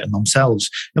can operate on themselves.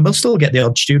 And we'll still get the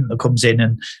odd student that comes in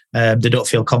and they don't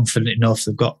feel confident enough.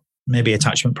 They've got maybe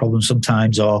attachment problems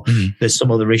sometimes, or there's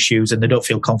some other issues and they don't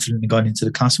feel confident in going into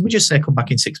the class. And we just say, come back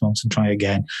in 6 months and try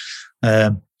again.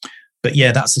 But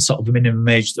that's the sort of minimum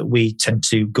age that we tend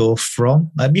to go from.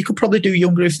 You could probably do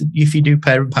younger if you do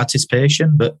parent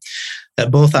participation, but at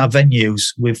both our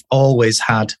venues, we've always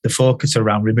had the focus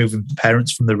around removing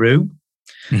parents from the room.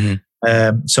 Mm-hmm.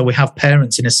 So we have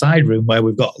parents in a side room where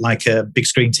we've got like a big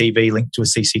screen TV linked to a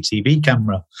CCTV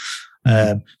camera.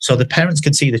 So the parents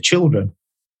can see the children,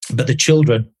 but the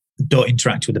children don't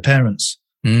interact with the parents.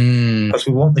 Because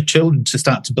we want the children to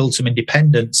start to build some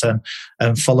independence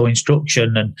and follow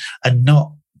instruction and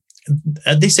not,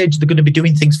 at this age, they're going to be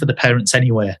doing things for the parents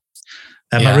anyway.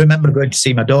 I remember going to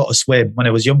see my daughter swim when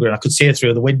I was younger, and I could see her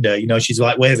through the window. She's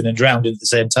like waving and drowning at the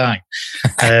same time.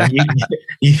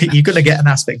 You're going to get an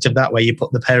aspect of that where you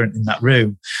put the parent in that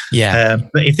room.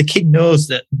 But if the kid knows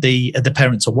that the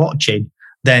parents are watching,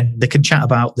 then they can chat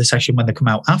about the session when they come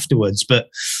out afterwards. But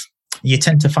you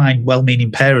tend to find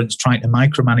well-meaning parents trying to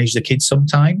micromanage the kids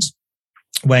sometimes,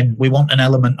 when we want an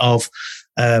element of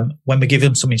when we give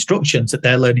them some instructions that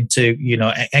they're learning to,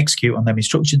 execute on them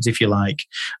instructions, if you like.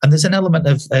 And there's an element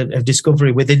of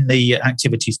discovery within the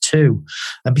activities too.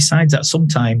 And besides that,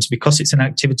 sometimes because it's an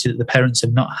activity that the parents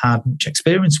have not had much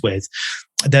experience with,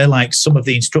 they're like some of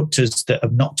the instructors that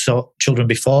have not taught children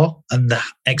before, and the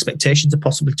expectations are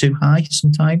possibly too high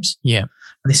sometimes.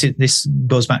 This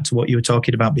goes back to what you were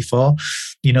talking about before.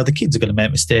 The kids are going to make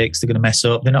mistakes. They're going to mess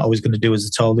up. They're not always going to do as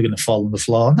they're told. They're going to fall on the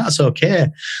floor, and that's okay.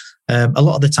 A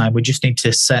lot of the time, we just need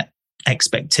to set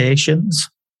expectations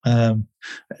to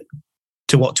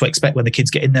what to expect when the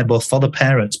kids get in there, both for the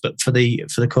parents, but for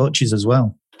the coaches as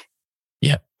well.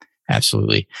 Yeah,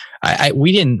 absolutely.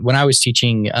 We didn't, when I was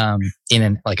teaching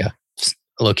in a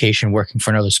location working for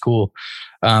another school,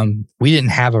 we didn't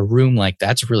have a room like that.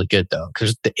 That's really good though,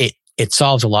 because it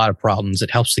solves a lot of problems.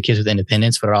 It helps the kids with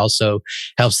independence, but it also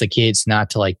helps the kids not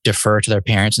to defer to their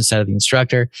parents instead of the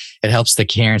instructor. It helps the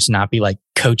parents not be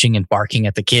coaching and barking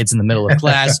at the kids in the middle of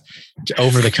class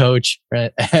over the coach.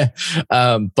 Right?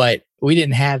 But we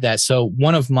didn't have that. So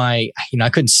one of my, I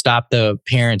couldn't stop the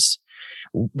parents.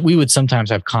 We would sometimes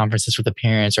have conferences with the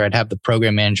parents, or I'd have the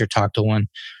program manager talk to one.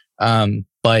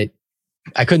 But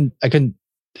I couldn't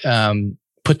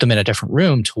put them in a different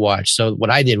room to watch. So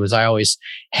what I did was I always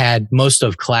had most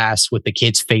of class with the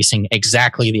kids facing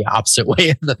exactly the opposite way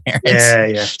of the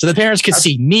parents. So the parents could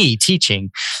see me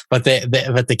teaching, but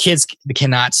the kids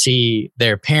cannot see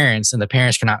their parents, and the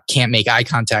parents can't make eye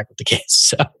contact with the kids.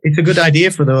 So it's a good idea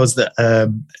for those that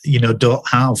don't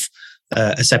have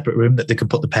a separate room that they can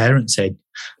put the parents in.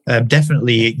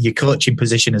 Definitely your coaching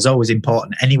position is always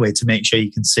important anyway, to make sure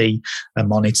you can see and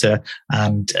monitor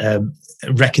and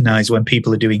recognize when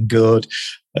people are doing good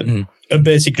and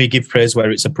basically give praise where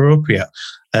it's appropriate.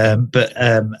 But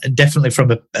definitely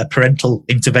from a parental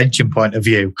intervention point of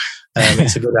view,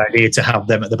 it's a good idea to have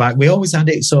them at the back. We always had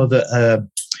it so that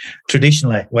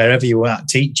traditionally, wherever you were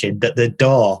teaching, that the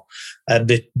door and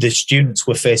the students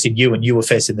were facing you and you were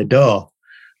facing the door.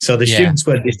 So the students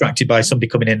weren't distracted by somebody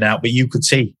coming in and out, but you could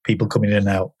see people coming in and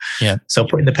out. So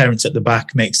putting the parents at the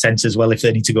back makes sense as well if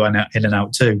they need to go in and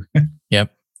out too.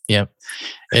 Yep.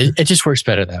 It just works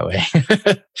better that way.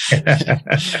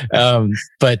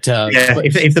 But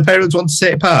if the parents want to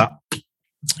sit apart,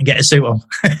 get a suit on.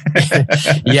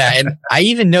 And I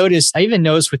even noticed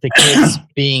with the kids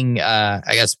being, I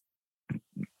guess,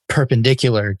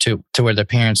 perpendicular to where their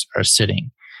parents are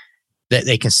sitting, that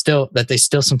they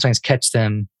still sometimes catch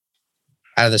them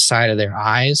out of the side of their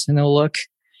eyes, and they'll look,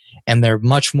 and they're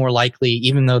much more likely,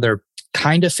 even though they're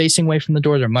kind of facing away from the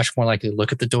door, they're much more likely to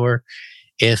look at the door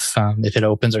if it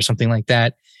opens or something like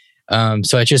that.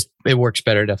 So it works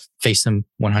better to face them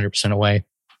 100% away.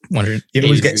 You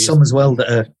always get some as well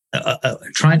that are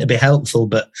trying to be helpful,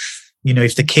 but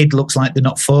if the kid looks like they're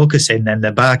not focusing, then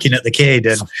they're barking at the kid,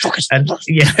 and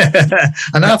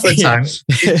half the time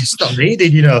it's not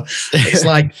needed. It's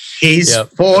like he's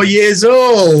 4 years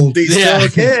old.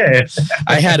 It's okay.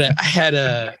 I had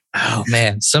a oh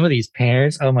man, some of these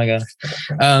parents. Oh my gosh.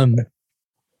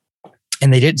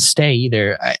 And they didn't stay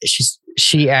either.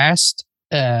 She asked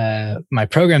my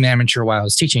program manager while I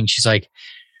was teaching. She's like,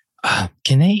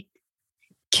 "Can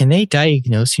they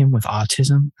diagnose him with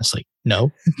autism?" I was like,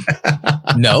 "No,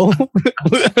 no,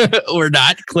 we're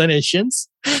not clinicians."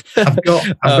 I've got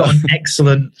an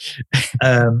excellent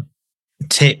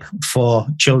tip for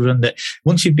children that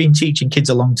once you've been teaching kids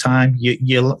a long time,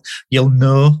 you'll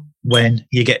know when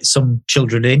you get some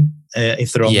children in.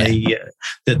 If they're on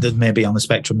that may be on the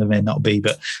spectrum, they may not be,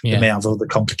 but they may have other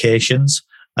complications.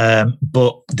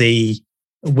 But the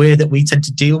way that we tend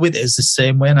to deal with it is the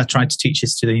same way, and I try to teach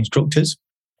this to the instructors.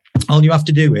 All you have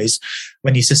to do is,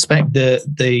 when you suspect the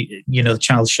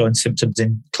child's showing symptoms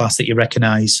in class that you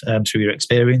recognise through your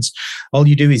experience, all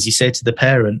you do is you say to the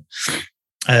parent,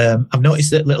 "I've noticed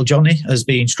that little Johnny has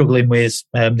been struggling with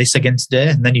this again today,"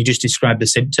 and then you just describe the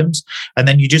symptoms, and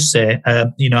then you just say,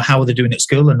 "How are they doing at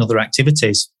school and other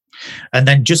activities?" And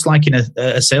then, just like in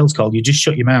a sales call, you just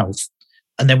shut your mouth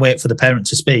and then wait for the parent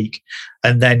to speak,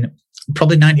 and then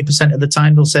probably 90% of the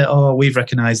time they'll say, oh, we've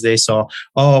recognised this, or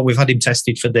oh, we've had him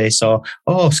tested for this, or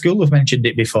oh, school have mentioned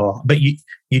it before. But you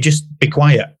just be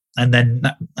quiet. And then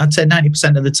I'd say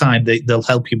 90% of the time they'll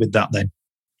help you with that then.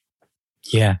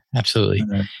 Yeah, absolutely.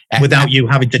 Without you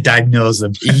having to diagnose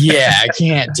them. Yeah, I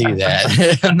can't do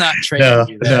that. I'm not trained to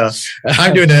do that. No.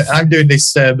 I'm doing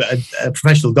this a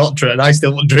professional doctorate, and I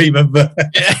still won't dream of doing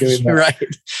that.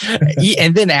 Right.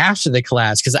 And then after the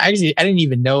class, because I didn't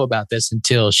even know about this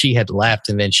until she had left,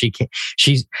 and then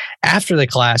she's after the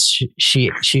class,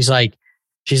 she's like,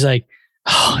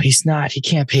 oh, he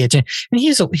can't pay attention, and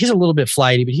he's a little bit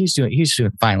flighty, but he's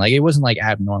doing fine. Like, it wasn't like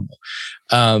abnormal.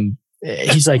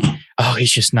 He's like, oh,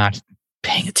 he's just not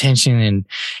paying attention. And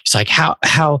he's like, how,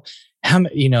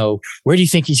 where do you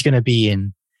think he's going to be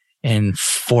in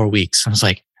 4 weeks? I was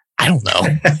like, I don't know.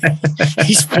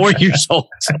 He's 4 years old.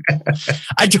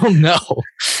 I don't know.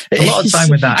 A lot of time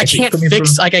with that.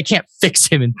 I can't fix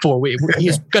him in 4 weeks.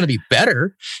 He's going to be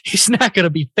better. He's not going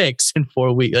to be fixed in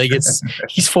 4 weeks. Like,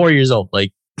 he's 4 years old.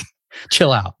 Like,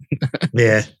 chill out.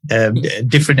 Yeah,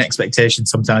 different expectations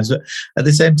sometimes, but at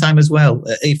the same time as well,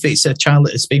 if it's a child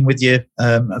that has been with you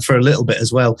for a little bit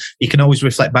as well, you can always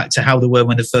reflect back to how they were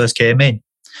when they first came in.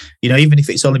 Even if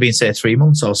it's only been, say, 3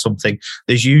 months or something,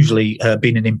 there's usually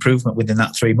been an improvement within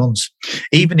that 3 months.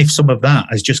 Even if some of that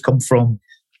has just come from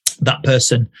that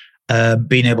person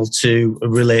being able to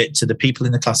relate to the people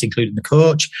in the class, including the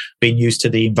coach, being used to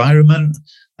the environment.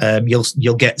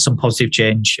 You'll get some positive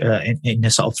change in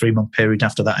a sort of 3 month period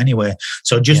after that anyway.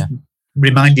 So just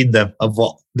reminding them of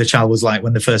what the child was like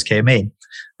when they first came in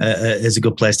is a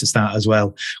good place to start as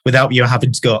well, without you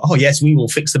having to go, oh yes, we will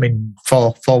fix them in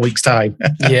 4 weeks time.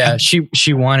 Yeah,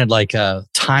 she wanted like a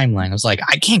timeline. I was like,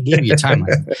 I can't give you a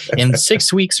timeline. In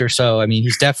 6 weeks or so, I mean,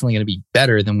 he's definitely going to be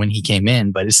better than when he came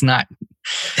in, but it's not.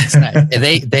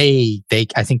 They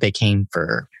I think they came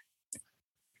for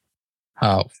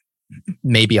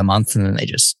maybe a month, and then they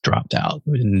just dropped out.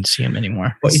 We didn't see him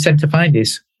anymore. What you tend to find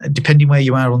is, depending where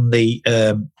you are on the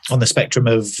spectrum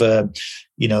of a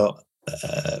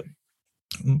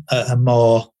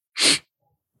more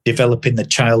developing the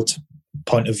child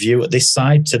point of view at this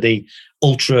side to the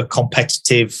ultra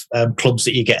competitive clubs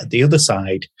that you get at the other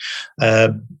side,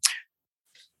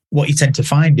 what you tend to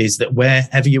find is that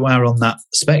wherever you are on that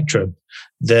spectrum,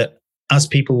 that as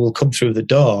people will come through the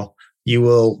door, you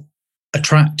will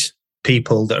attract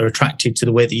people that are attracted to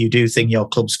the way that you do things, your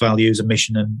club's values and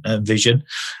mission and vision,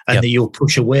 and that you'll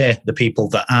push away the people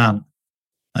that aren't.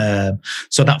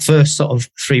 So that first sort of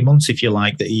 3 months, if you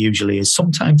like, that usually is,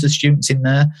 sometimes there's students in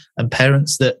there and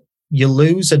parents that you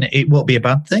lose, and it won't be a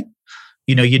bad thing.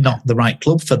 You're not the right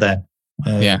club for them.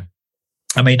 I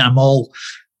mean, I'm all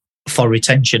for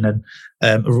retention, and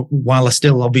while I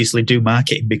still obviously do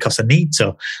marketing because I need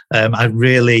to, I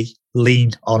really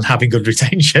lean on having good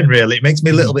retention. Really, it makes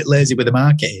me a little bit lazy with the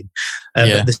marketing. But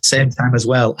at the same time as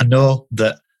well, I know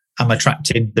that I'm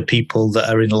attracting the people that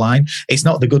are in line. It's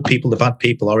not the good people, the bad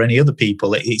people, or any other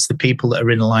people. It's the people that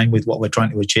are in line with what we're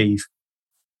trying to achieve.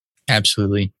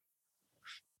 Absolutely.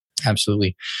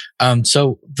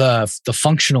 So the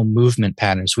functional movement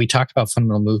patterns, we talked about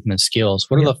fundamental movement skills.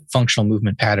 What are the functional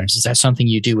movement patterns? Is that something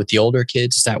you do with the older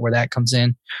kids? Is that where that comes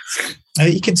in?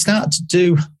 You can start to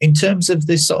do, in terms of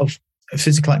this sort of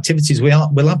physical activities,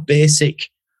 we'll have basic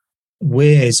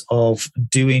ways of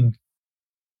doing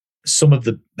some of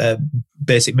the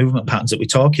basic movement patterns that we're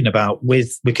talking about. We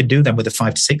can do them with the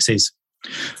 5 to 6s.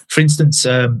 For instance,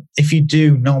 if you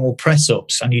do normal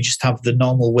press-ups and you just have the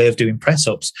normal way of doing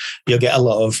press-ups, you'll get a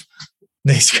lot of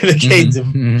these kind of kids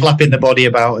flapping the body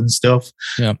about and stuff.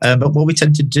 But what we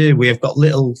tend to do, we have got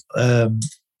little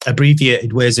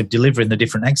abbreviated ways of delivering the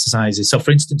different exercises. So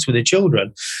for instance, with the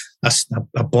children, I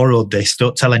borrowed this,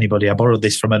 don't tell anybody, I borrowed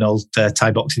this from an old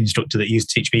Thai boxing instructor that used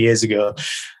to teach me years ago.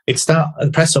 It'd start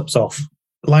the press-ups off,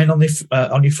 lying on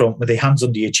your front with your hands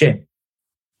under your chin.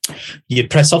 You'd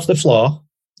press off the floor,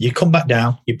 you come back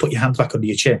down, you put your hands back under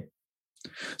your chin.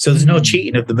 So there's no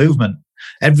cheating of the movement.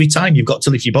 Every time you've got to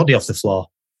lift your body off the floor.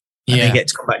 And then you get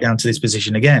to come back down to this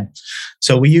position again.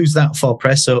 So we use that for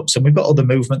press-ups, and we've got other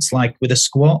movements like with a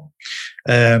squat.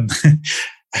 When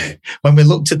we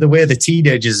looked at the way the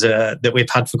teenagers that we've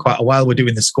had for quite a while were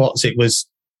doing the squats, it was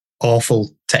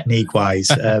awful technique-wise.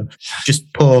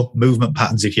 Just poor movement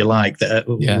patterns, if you like, that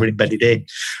were embedded in.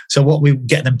 So what we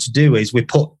get them to do is we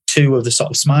put 2 of the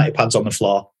sort of smarty pads on the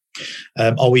floor,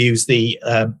 or we use the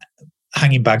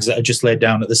hanging bags that are just laid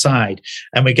down at the side,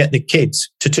 and we get the kids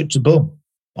to touch the bum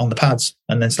on the pads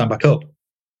and then stand back up.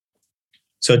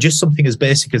 So just something as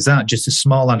basic as that, just a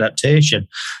small adaptation,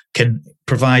 can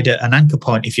provide an anchor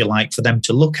point, if you like, for them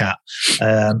to look at.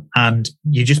 And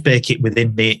you just bake it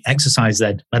within the exercise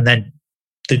then, and then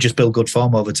they just build good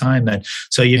form over time then.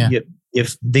 So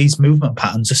if these movement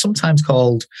patterns are sometimes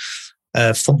called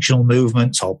functional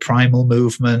movements or primal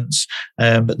movements,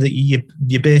 but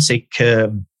your basic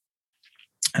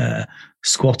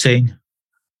squatting,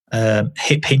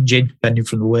 hip hinging, bending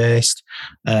from the waist,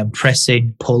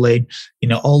 pressing, pulling,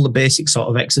 all the basic sort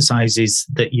of exercises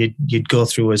that you'd go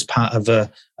through as part of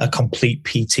a complete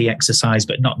PT exercise,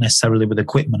 but not necessarily with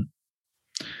equipment.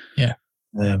 Yeah.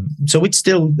 So we'd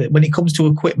still, when it comes to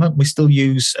equipment, we still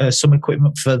use some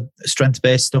equipment for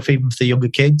strength-based stuff, even for the younger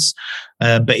kids.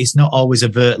 But it's not always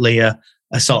overtly a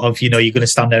sort of, you're going to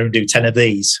stand there and do 10 of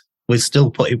these. We'll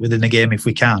still put it within the game if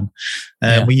we can.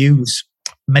 We use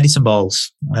medicine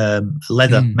balls,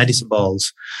 leather medicine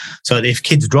balls. So if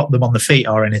kids drop them on the feet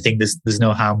or anything, there's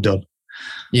no harm done.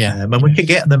 Yeah. And we could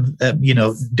get them,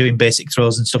 doing basic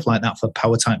throws and stuff like that for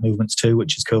power type movements too,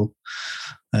 which is cool.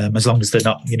 As long as they're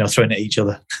not, throwing at each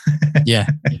other. Yeah.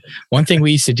 One thing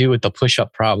we used to do with the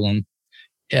push-up problem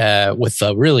with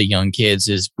the really young kids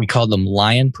is we called them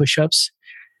lion push-ups.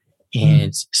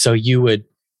 And so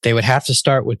they would have to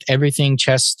start with everything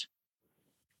chest,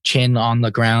 chin on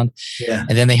the ground. Yeah.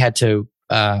 And then they had to,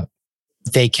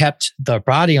 they kept the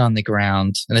body on the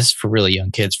ground. And this is for really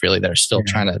young kids, really, that are still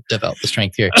trying to develop the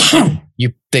strength here.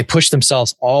 They push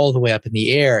themselves all the way up in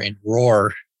the air and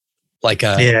roar like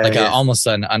almost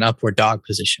an upward dog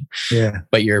position. Yeah.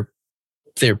 But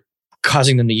they're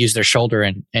causing them to use their shoulder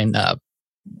and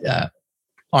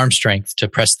arm strength to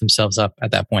press themselves up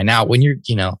at that point. Now, when you're,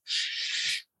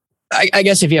 I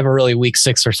guess if you have a really weak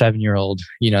 6 or 7 year old,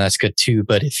 that's good too.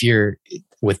 But if you're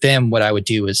with them, what I would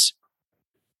do is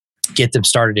get them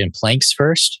started in planks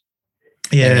first.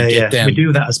 Yeah. We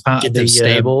do that as part of the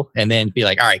stable, and then be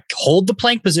like, all right, hold the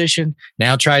plank position.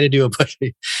 Now try to do a push,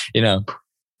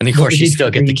 And of course, you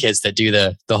still get the kids that do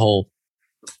the whole,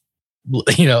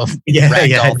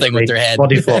 ragdoll thing with their head.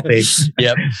 Body flopping.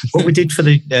 Yep. What we did for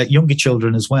the younger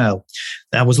children as well,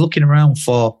 I was looking around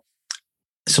for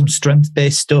some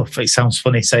strength-based stuff. It sounds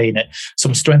funny saying it.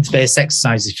 Some strength-based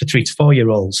exercises for 3 to 4 year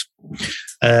olds.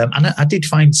 And I did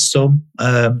find some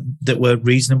that were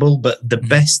reasonable, but the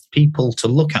best people to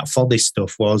look at for this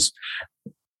stuff was,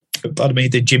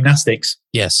 the gymnastics.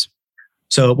 Yes.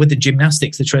 So with the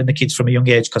gymnastics, they train the kids from a young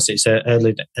age because it's an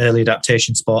early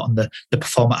adaptation sport, and they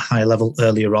perform at a high level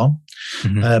earlier on.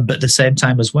 But at the same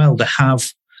time as well, they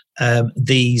have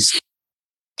these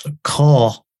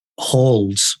core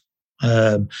holds,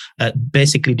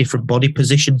 basically different body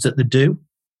positions that they do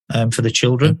for the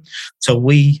children. So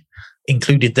we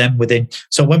included them within.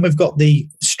 So when we've got the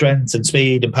strength and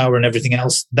speed and power and everything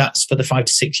else, that's for the 5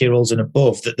 to 6 year olds and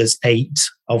above, that there's 8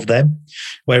 of them.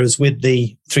 Whereas with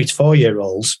the 3 to 4 year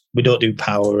olds, we don't do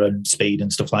power and speed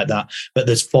and stuff like that, but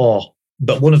there's 4.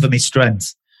 But one of them is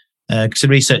strength. Because the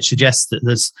research suggests that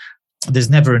there's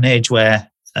never an age where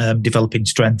developing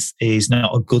strength is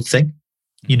not a good thing.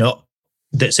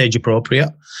 That's age appropriate.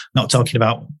 Not talking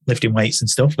about lifting weights and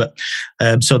stuff, but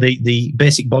so the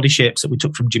basic body shapes that we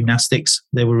took from gymnastics,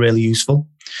 they were really useful.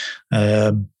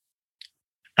 And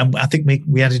I think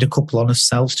we added a couple on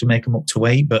ourselves to make them up to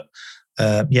weight, but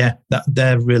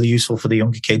they're really useful for the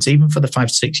younger kids, even for the 5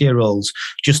 to 6 year olds,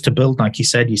 just to build, like you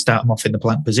said, you start them off in the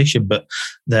plank position, but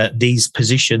these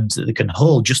positions that they can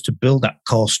hold just to build that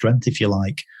core strength, if you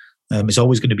like, is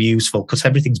always going to be useful because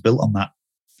everything's built on that.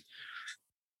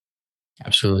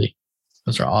 Absolutely.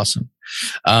 Those are awesome.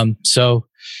 So,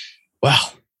 wow,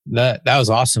 that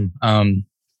was awesome. I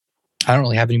don't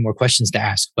really have any more questions to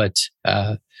ask, but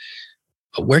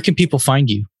where can people find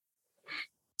you?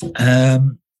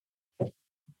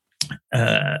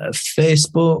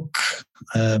 Facebook.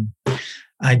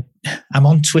 I'm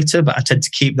on Twitter, but I tend to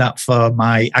keep that for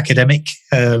my academic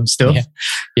stuff.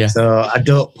 Yeah. So I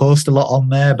don't post a lot on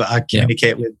there, but I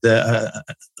communicate with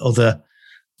other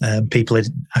people in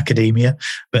academia.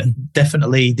 But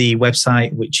definitely the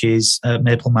website, which is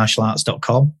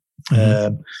maplemartialarts.com.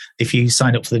 If you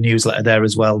sign up for the newsletter there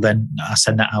as well, then I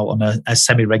send that out on a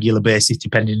semi-regular basis,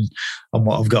 depending on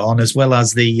what I've got on, as well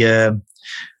as the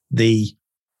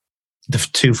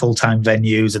 2 full-time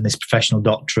venues and this professional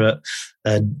doctorate,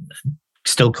 and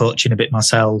still coaching a bit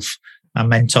myself. I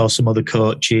mentor some other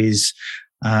coaches.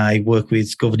 I work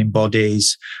with governing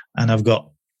bodies, and I've got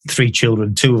 3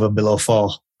 children, 2 of them below 4.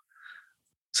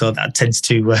 So that tends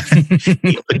to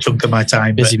eat up a chunk of my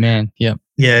time. Busy man, yeah.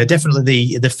 Yeah,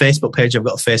 definitely the Facebook page. I've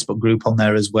got a Facebook group on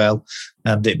there as well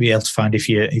that you'll be able to find if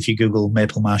you Google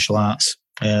Maple Martial Arts,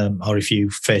 or if you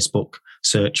Facebook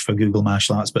search for Google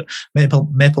Martial Arts. But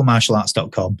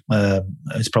maplemartialarts.com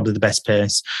is probably the best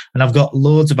place. And I've got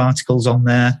loads of articles on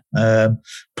there,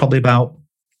 probably about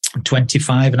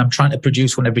 25, and I'm trying to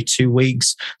produce one every 2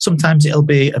 weeks. Sometimes it'll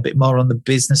be a bit more on the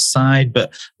business side,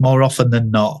 but more often than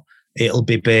not, it'll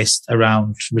be based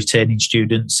around retaining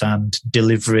students and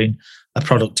delivering a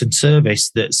product and service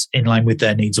that's in line with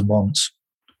their needs and wants.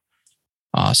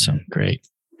 Awesome. Great.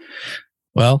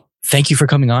 Well, thank you for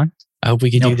coming on. I hope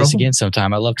we can do this again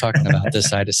sometime. I love talking about this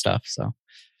side of stuff. So